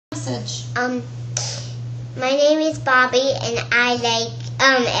message. My name is Bobby, and I like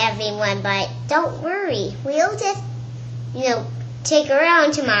everyone, but don't worry. We'll just, take her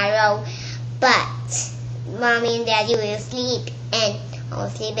around tomorrow. But Mommy and Daddy will sleep, and I'll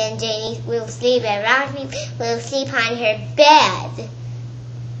sleep, and Janie will sleep, and Rocky will sleep on her bed.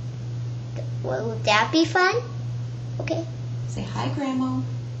 Will that be fun? Okay. Say hi, Grandma.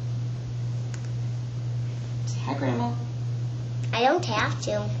 Say hi, Grandma. I don't have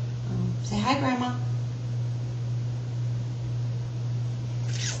to. Say hi, Grandma.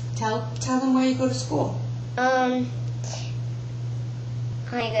 Tell them where you go to school. Hi,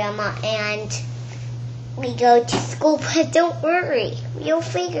 Grandma, and we go to school, but don't worry. We'll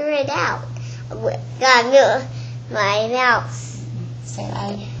figure it out. God, my mouse. Say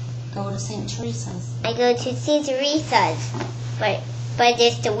I go to St. Teresa's. I go to St. Teresa's, but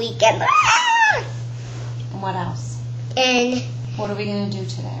it's the weekend. And what else? And what are we going to do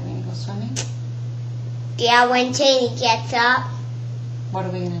today? Are we going to go swimming? Yeah, when Janie gets up. What are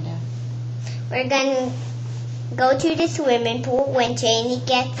we going to do? We're going to go to the swimming pool when Janie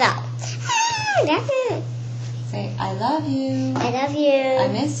gets up. That's it. Say, I love you. I love you. I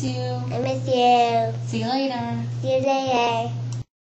miss you. I miss you. See you later. See you later.